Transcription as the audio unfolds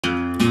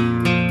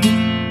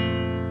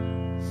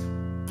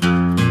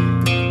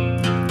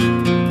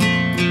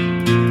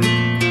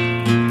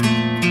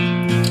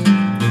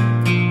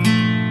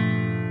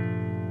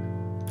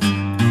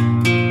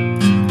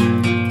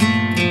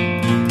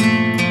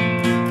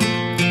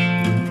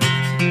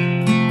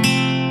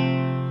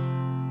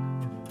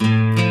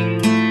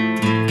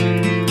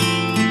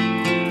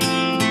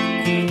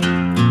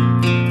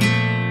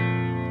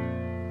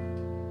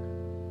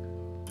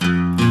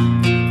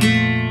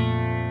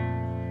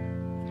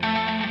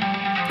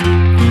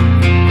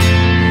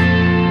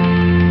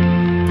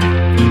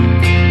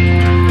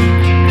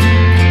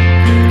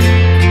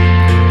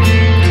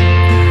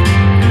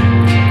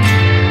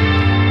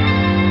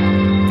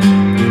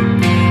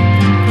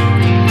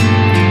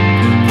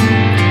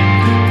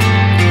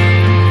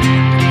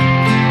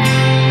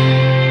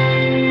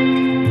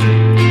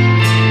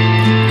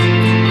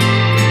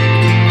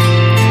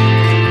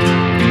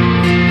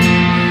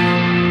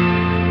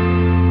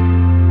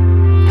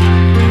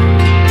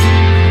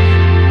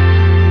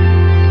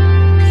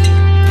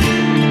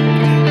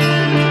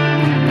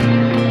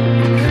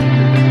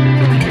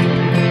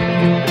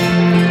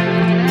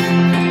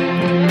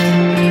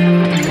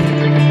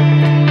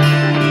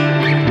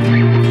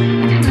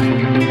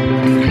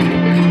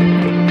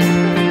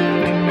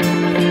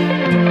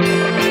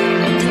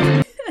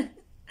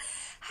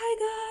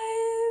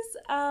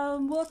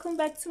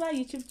to my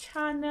YouTube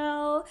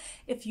channel.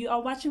 If you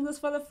are watching this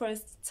for the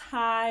first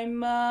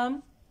time,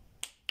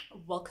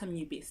 welcome,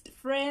 you best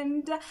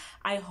friend.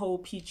 I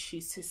hope you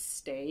choose to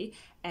stay,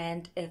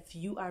 and if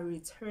you are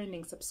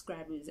returning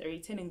subscribers, a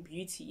returning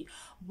beauty,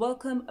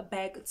 welcome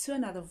back to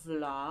another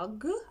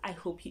vlog. I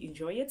hope you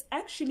enjoy it.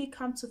 Actually,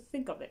 come to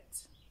think of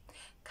it,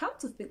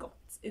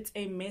 it's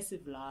a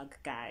massive vlog,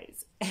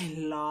 guys. A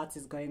lot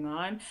is going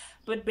on,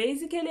 but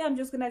basically I'm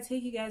just gonna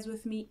take you guys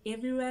with me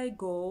everywhere I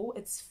go.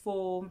 It's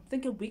for, I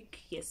think, a week.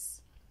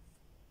 Yes,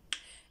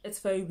 it's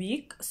for a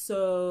week.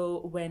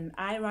 So when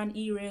I run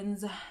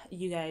errands,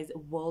 you guys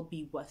will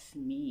be with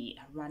me,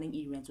 running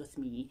errands with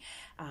me.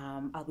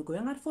 I'll be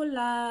going out for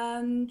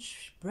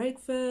lunch,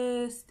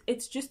 breakfast.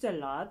 It's just a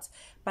lot,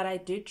 but I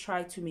did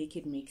try to make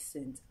it make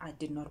sense. I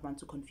did not want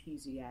to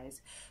confuse you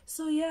guys.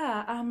 So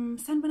yeah,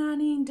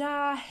 Sanbanani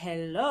Nda,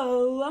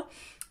 hello.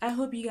 I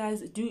hope you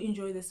guys do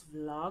enjoy this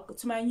vlog.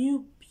 To my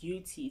new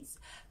beauties,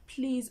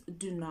 please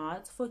do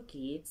not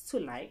forget to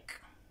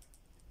like,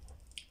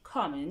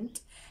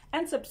 comment,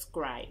 and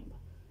subscribe.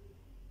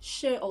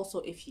 Share also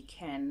if you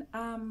can.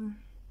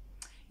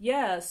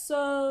 Yeah,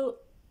 so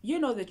you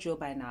know the drill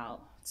by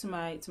now. To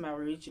my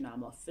original,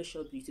 my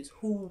official beauties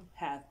who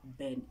have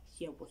been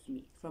here with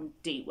me from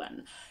day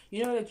one,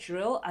 you know the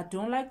drill. I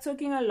don't like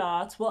talking a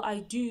lot. Well, I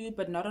do,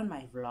 but not on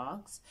my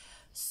vlogs.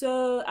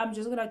 So I'm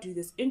just gonna do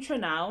this intro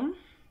now,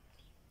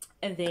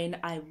 and then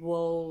I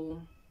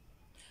will,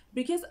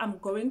 because I'm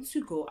going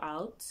to go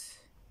out.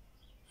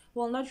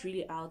 Well, not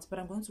really out, but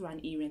I'm going to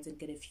run errands and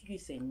get a few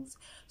things.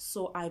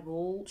 So I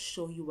will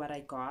show you what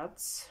I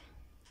got.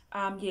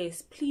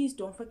 Yes, please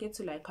don't forget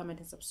to like, comment,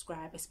 and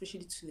subscribe,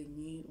 especially to the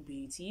new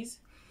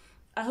beauties.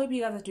 I hope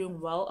you guys are doing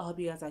well. I hope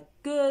you guys are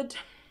good.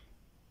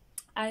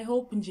 I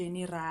hope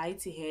Jenny right,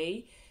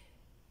 hey.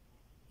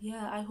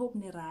 Yeah, I hope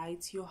ni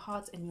right, your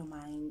heart and your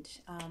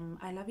mind.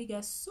 I love you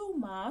guys so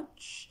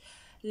much.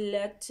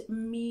 Let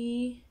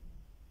me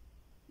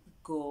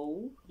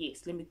go.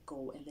 Yes, let me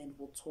go, and then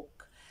we'll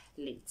talk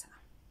later.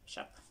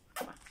 Sharp.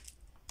 Come on.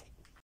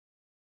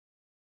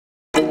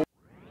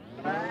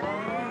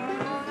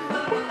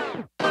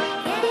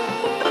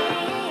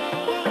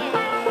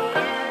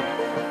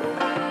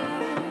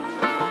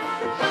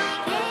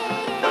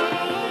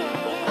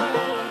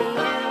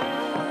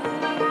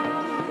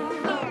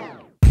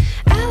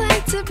 I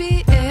like to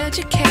be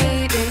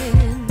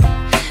educated,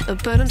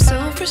 but I'm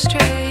so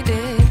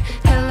frustrated.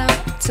 Hello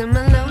to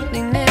my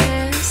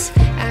loneliness.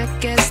 I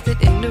guess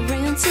that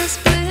ignorance is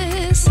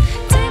bliss.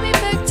 Take me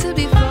back to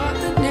before I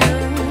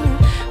knew.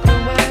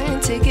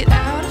 Rewind, take it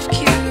out of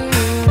cue.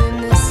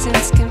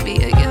 Innocence can be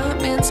a young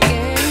man's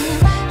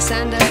game.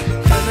 Signed up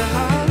for the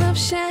hall of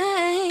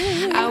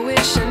shame. I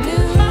wish I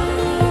knew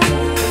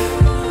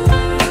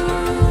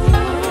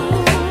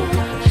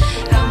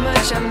how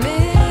much I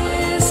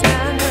miss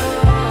not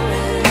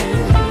knowing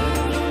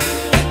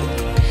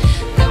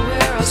that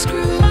we're all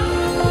screwed.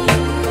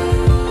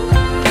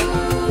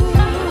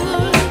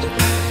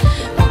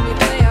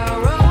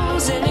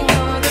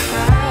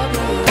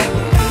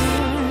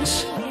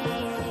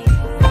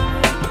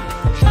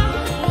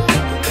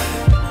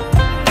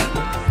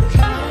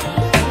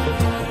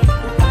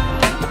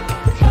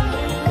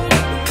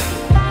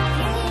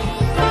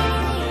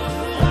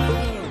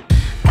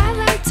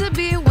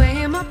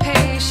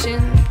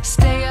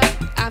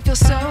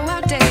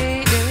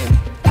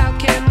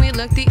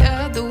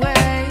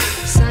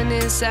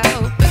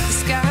 Out, but the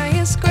sky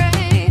is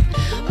gray.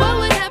 What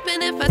would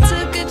happen if I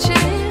took a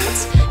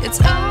chance? It's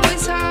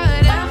always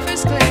hard at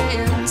first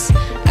glance.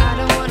 I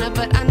don't wanna,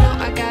 but I know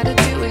I gotta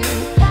do it.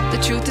 The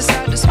truth is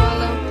hard to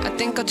swallow. I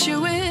think I'll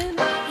chew it.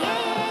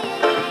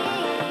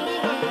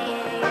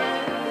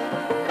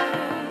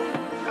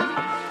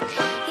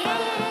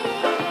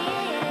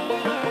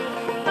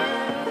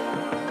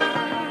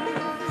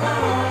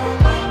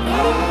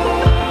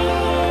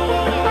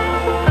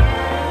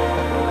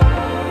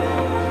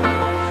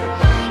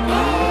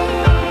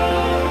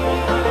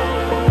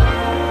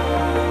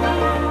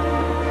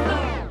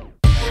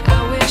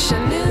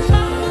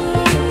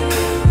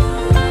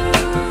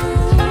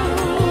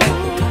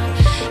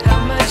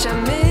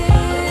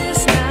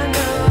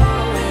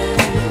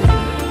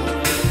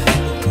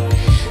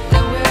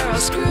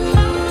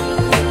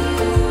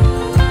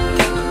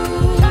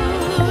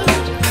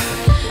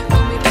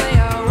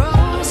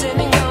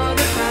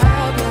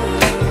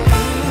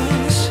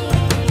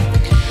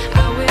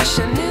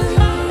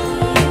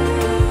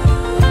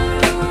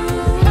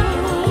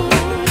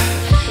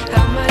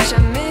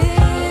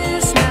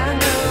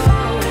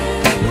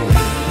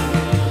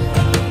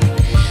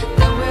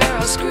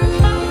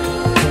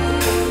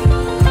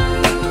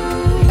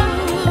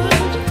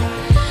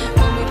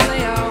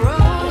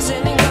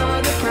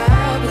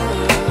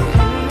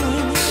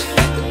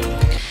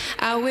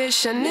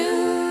 Wish I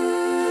knew.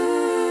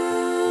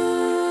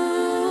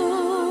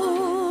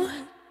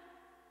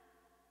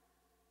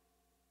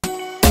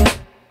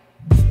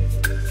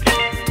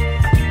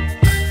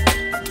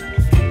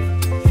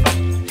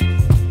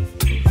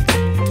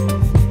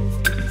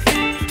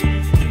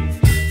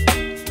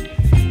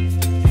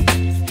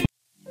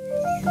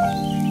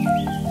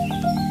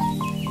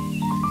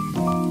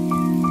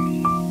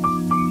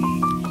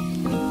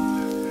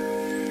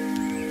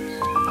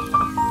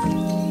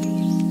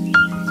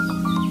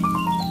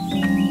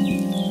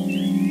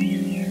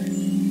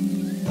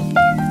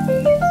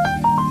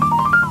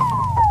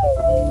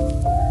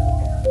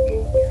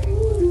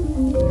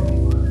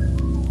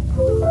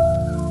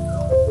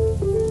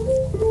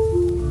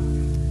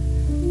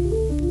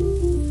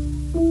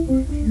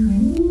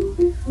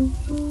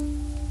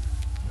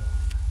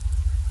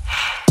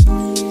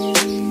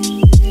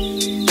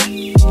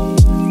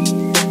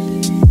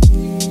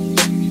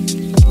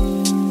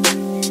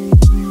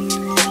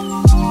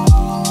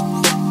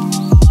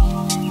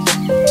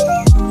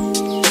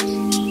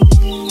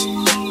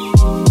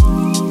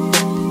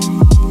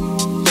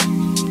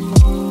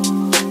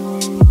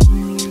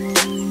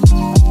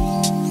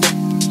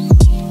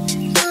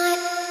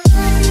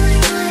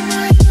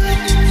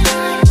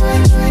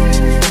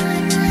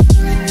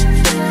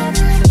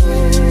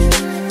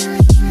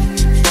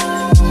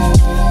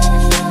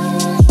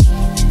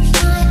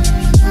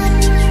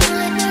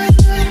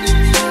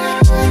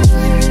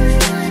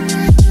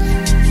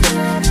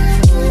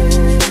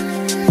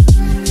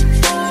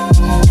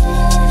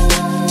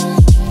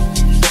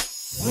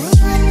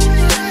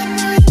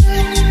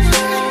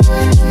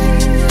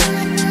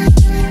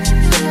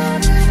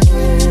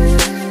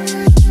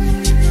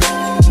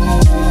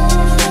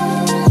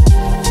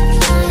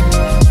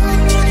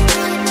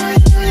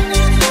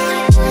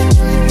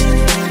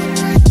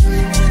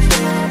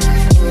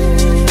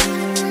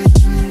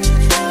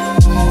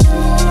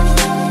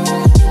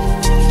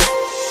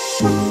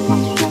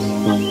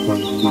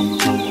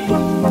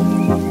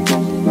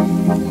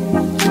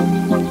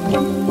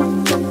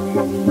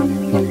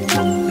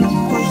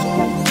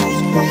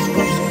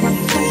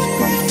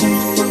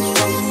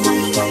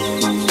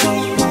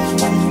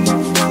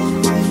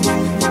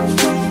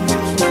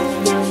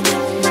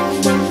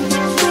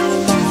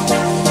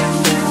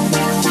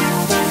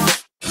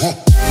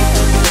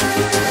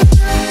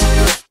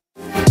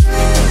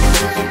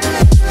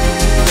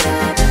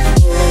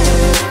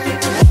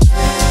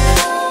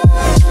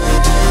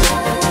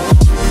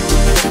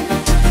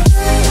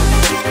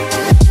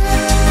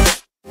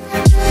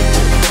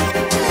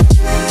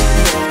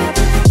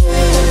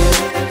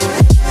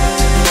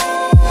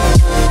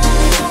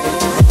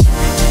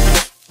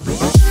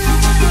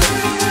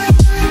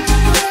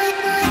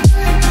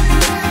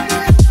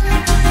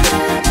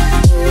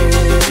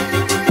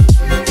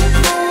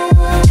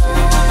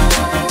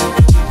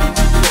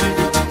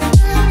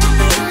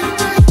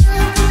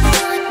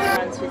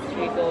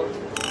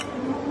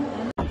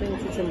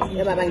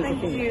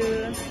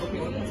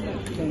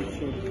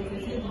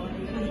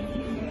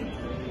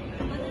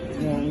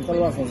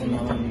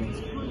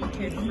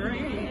 Okay,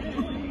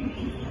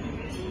 free.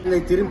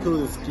 Like didn't kill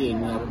the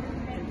skin, yeah.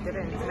 It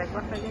didn't. Like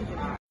what I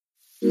didn't.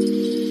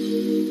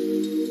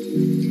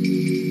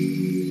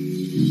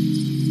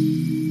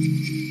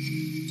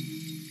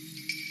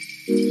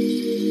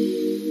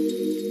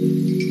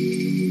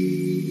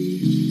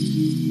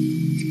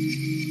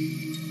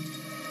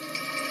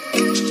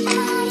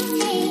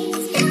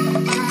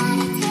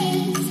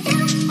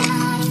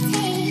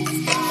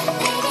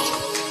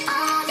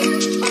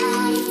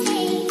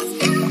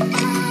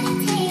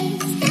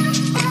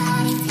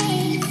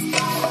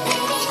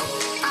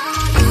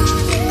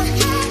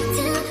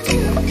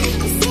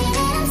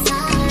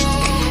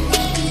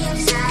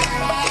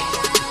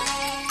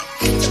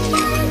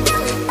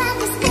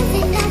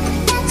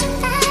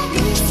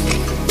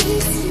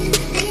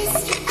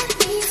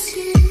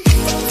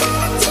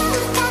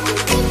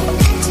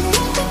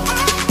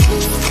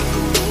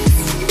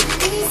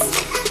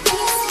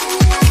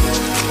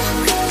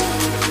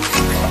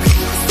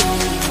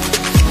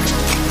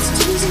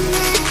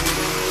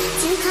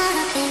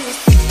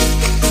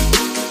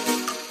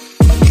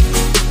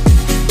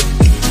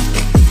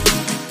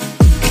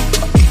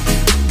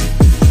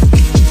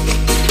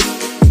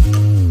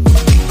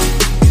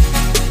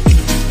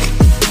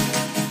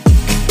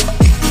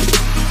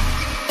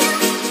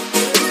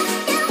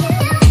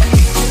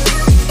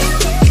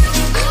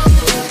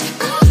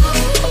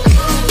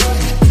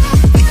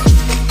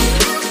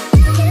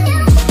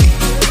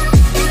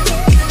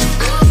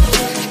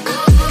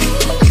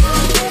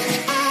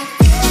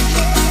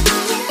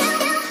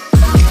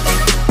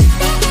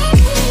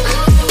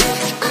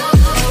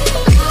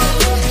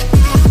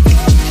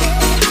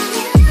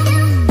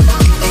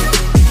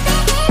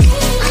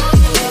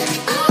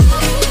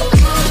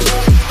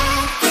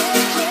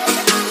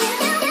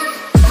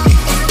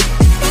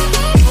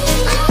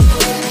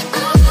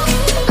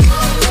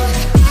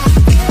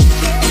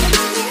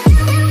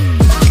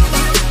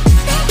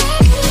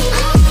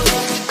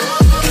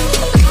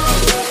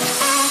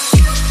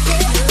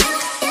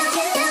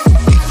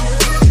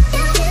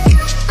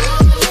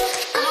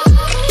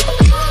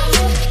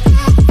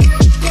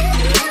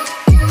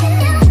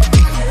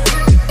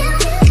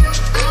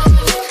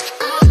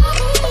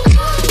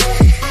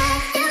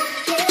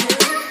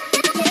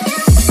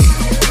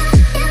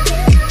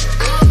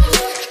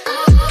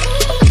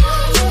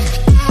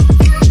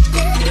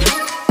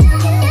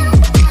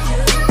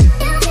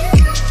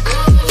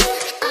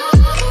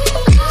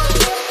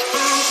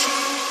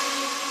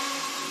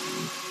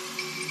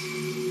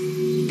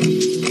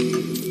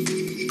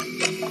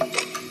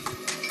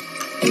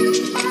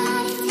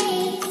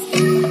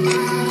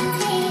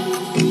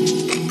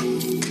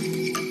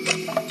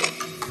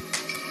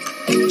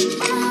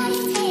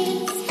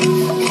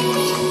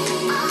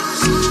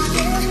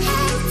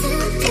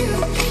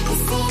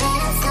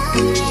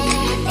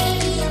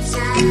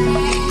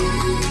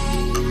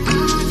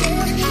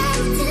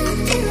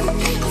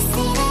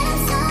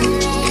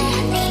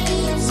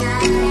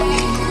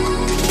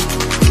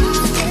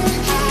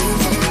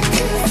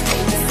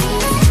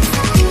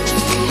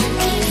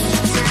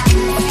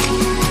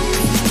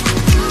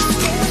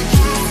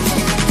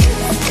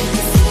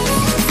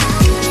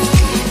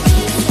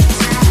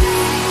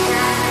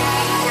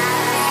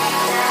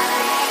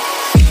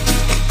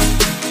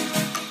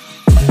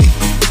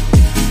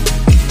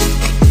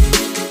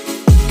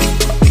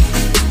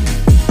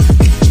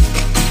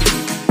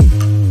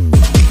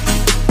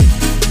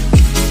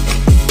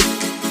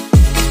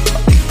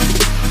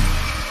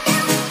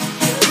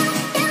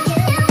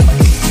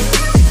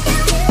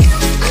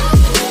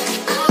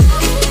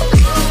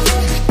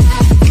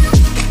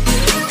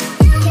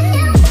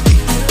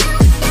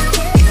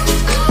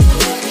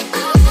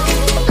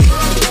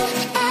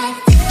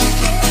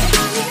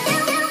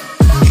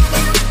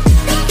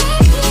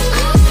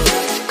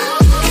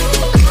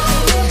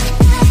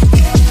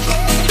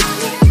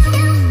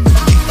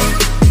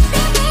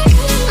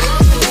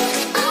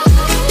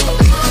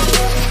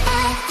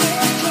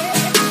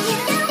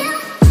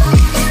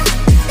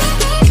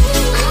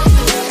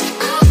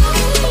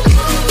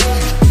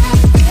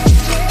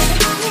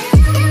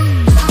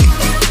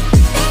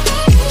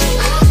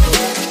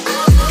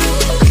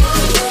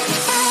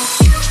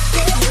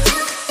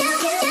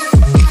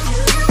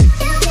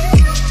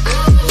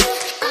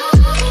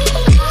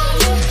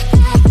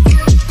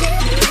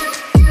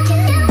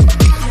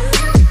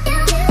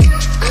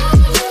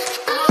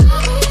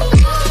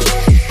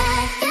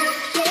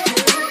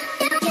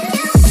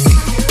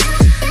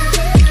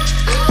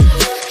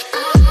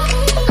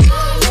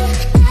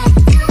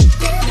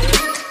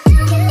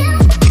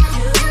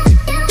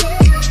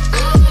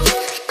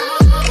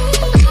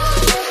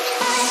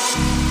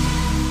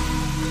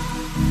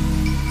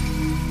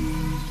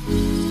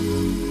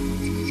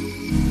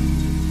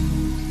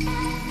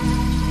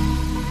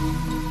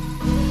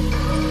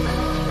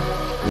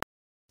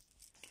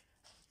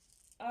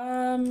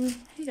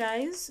 Hey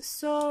guys,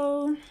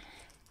 so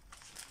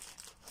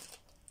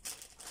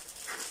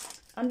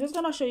I'm just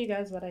gonna show you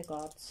guys what I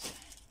got.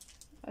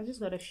 I just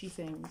got a few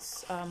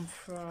things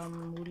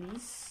from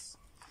Woolies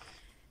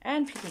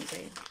and Pick n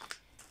Pay.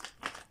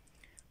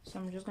 So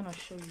I'm just gonna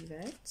show you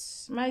that.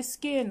 My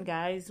skin,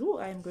 guys. Oh,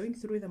 I'm going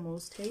through the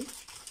most, hey.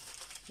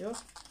 Yo,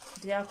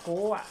 there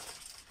go.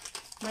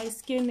 My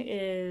skin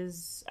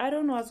is, I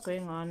don't know what's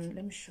going on.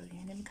 Let me show you.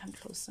 Let me come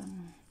closer.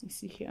 You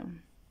see here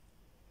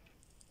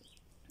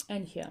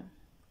and here.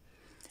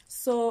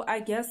 So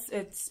I guess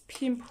it's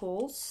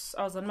pimples.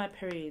 I was on my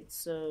period,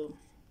 so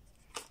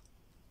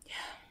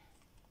yeah.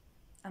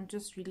 I'm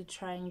just really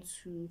trying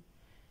to,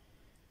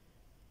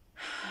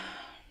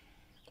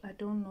 I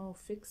don't know,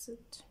 fix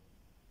it.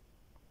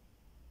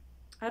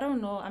 I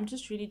don't know. I'm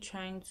just really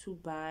trying to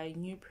buy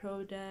new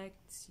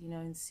products, you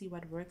know, and see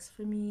what works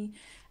for me.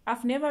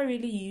 I've never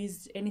really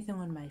used anything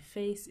on my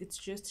face. It's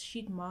just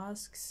sheet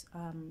masks.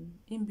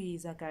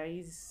 Imbiza,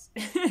 guys,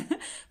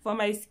 for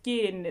my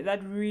skin.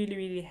 That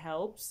really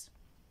helps.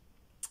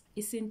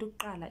 Isinto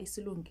kuqala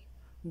isilungi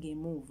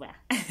ngemuva.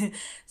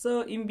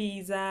 So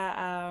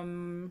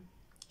imbiza,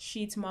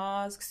 sheet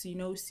masks, you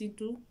know,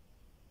 sintu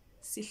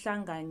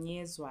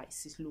sihlanganyezwa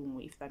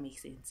isilungu, if that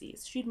makes sense.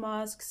 Yes. Sheet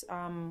masks.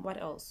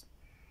 What else?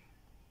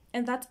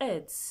 And that's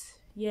it.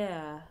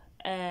 Yeah.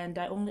 And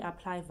I only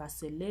apply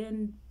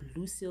Vaseline,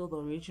 Blue Seal, the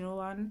original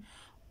one,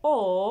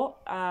 or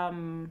a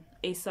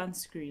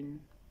sunscreen.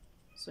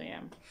 So yeah.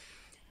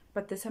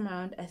 But this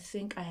amount, I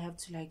think I have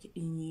to like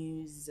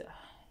use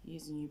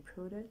new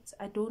products.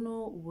 I don't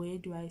know where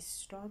do I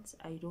start.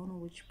 I don't know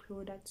which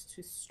product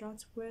to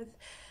start with.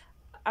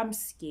 I'm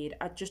scared.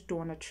 I just don't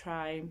want to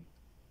try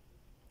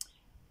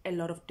a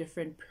lot of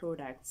different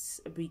products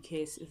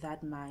because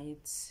that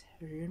might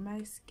ruin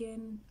my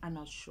skin. I'm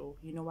not sure.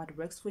 You know, what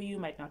works for you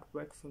might not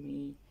work for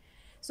me.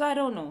 So I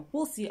don't know.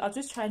 We'll see. I'll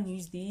just try and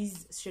use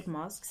these sheet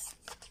masks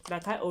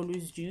like I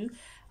always do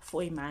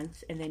for a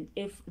month. And then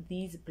if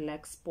these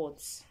black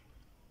spots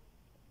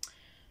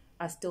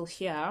are still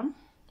here,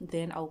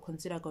 then I'll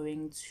consider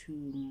going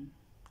to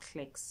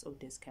Clicks or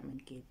Discount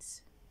and get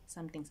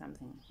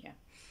something. Yeah.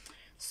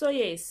 So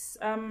yes,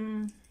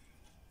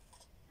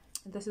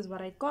 this is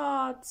what I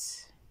got.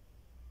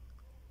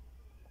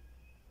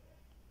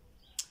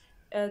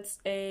 It's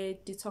a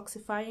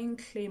detoxifying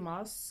clay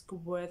mask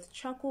with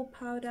charcoal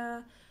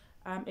powder.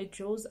 It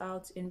draws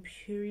out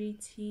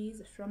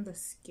impurities from the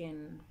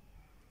skin.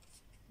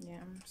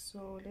 Yeah,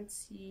 so let's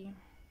see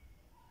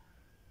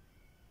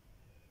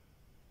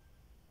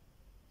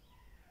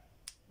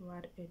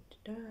what it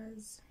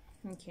does.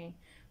 Okay,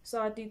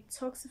 so a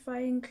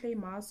detoxifying clay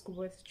mask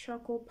with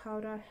charcoal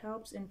powder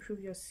helps improve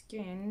your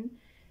skin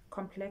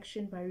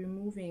complexion by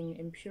removing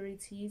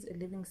impurities,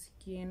 leaving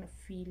skin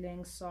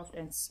feeling soft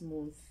and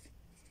smooth.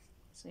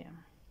 So yeah,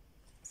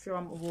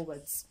 from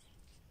Woolworths.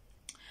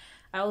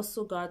 I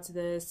also got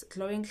this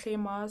glowing clay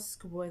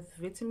mask with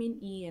vitamin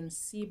E and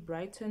C,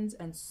 brightens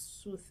and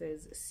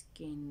soothes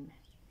skin.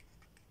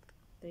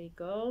 There you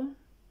go.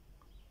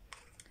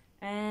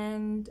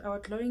 And our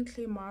glowing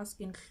clay mask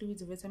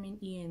includes vitamin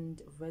E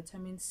and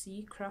vitamin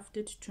C,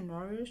 crafted to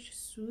nourish,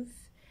 soothe,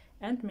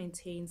 and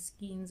maintain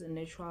skin's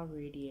natural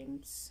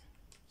radiance.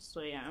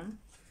 So yeah,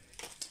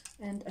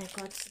 and I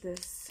got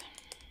this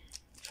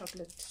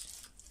chocolate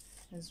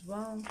as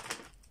well.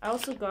 I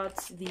also got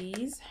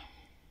these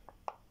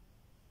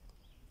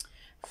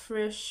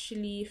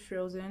freshly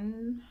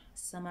frozen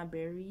summer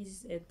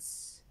berries.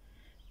 It's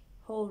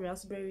whole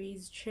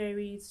raspberries,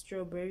 cherries,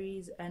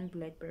 strawberries, and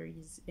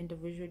blackberries,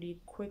 individually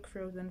quick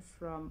frozen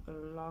from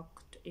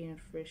locked in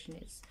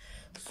freshness.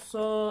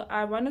 So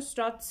I want to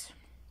start.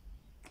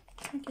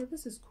 Okay,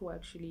 this is cool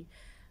actually.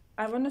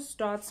 I want to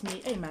start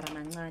me. I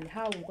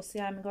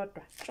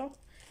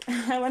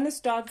want to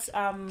start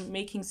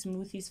making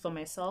smoothies for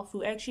myself.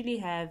 We actually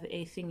have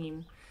a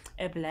thingy,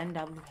 a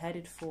blender. We've had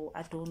it for,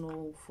 I don't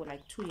know, for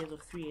like 2 years or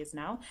 3 years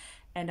now,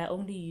 and I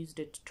only used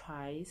it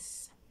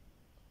twice.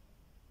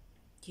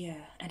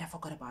 Yeah, and I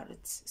forgot about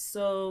it.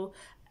 So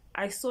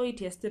I saw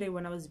it yesterday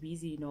when I was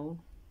busy, you know,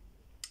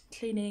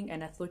 cleaning,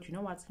 and I thought, you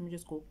know what, let me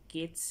just go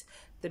get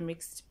the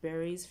mixed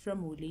berries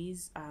from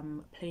Woolies,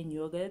 plain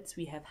yogurt.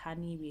 We have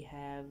honey, we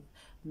have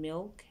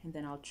milk, and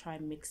then I'll try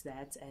and mix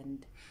that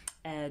and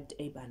add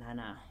a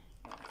banana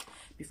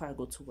before I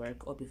go to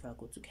work or before I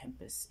go to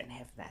campus and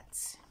have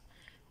that.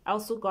 I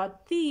also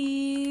got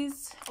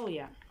these, oh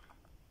yeah,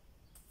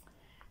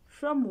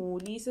 from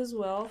Woolies as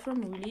well.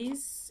 From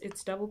Woolies,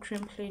 it's double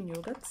cream plain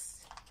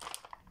yogurts.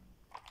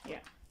 Yeah,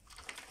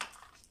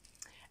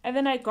 and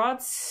then I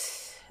got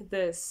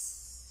this.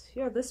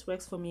 Yeah, this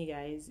works for me,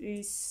 guys.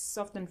 It's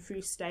soft and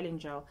free styling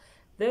gel.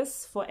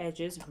 This for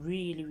edges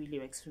really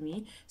works for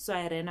me. So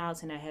I ran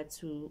out and I had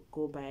to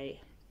go buy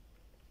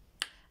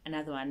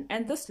another one,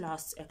 and this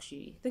lasts,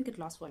 actually I think it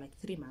lasts for like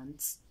 3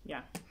 months.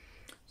 Yeah,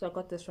 so I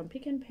got this from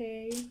Pick and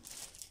Pay.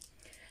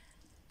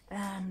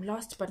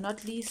 Last but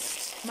not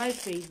least, my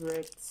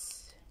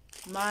favorites,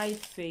 love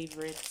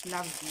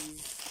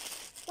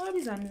these. What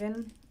is on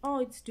them? Oh,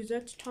 it's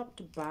dessert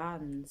topped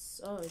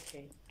buns. Oh,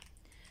 okay.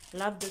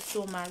 Love this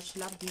so much,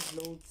 love these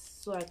loads.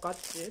 So I got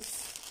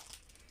this,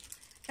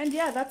 and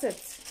yeah, that's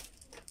it.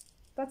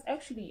 That's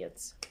actually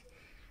it.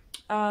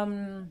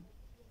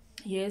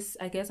 Yes,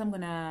 I guess I'm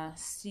gonna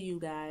see you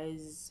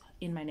guys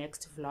in my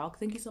next vlog.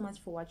 Thank you so much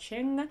for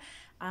watching.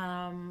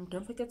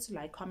 Don't forget to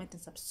like, comment,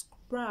 and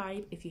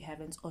subscribe if you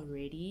haven't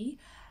already.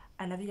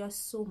 I love you guys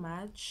so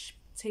much.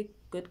 Take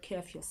good care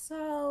of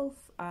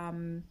yourself.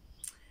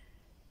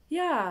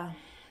 Yeah,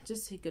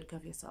 just take good care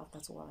of yourself.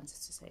 That's all I wanted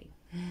to say.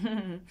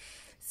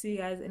 See you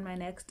guys in my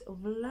next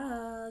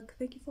vlog.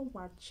 Thank you for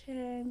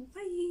watching.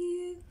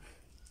 Bye.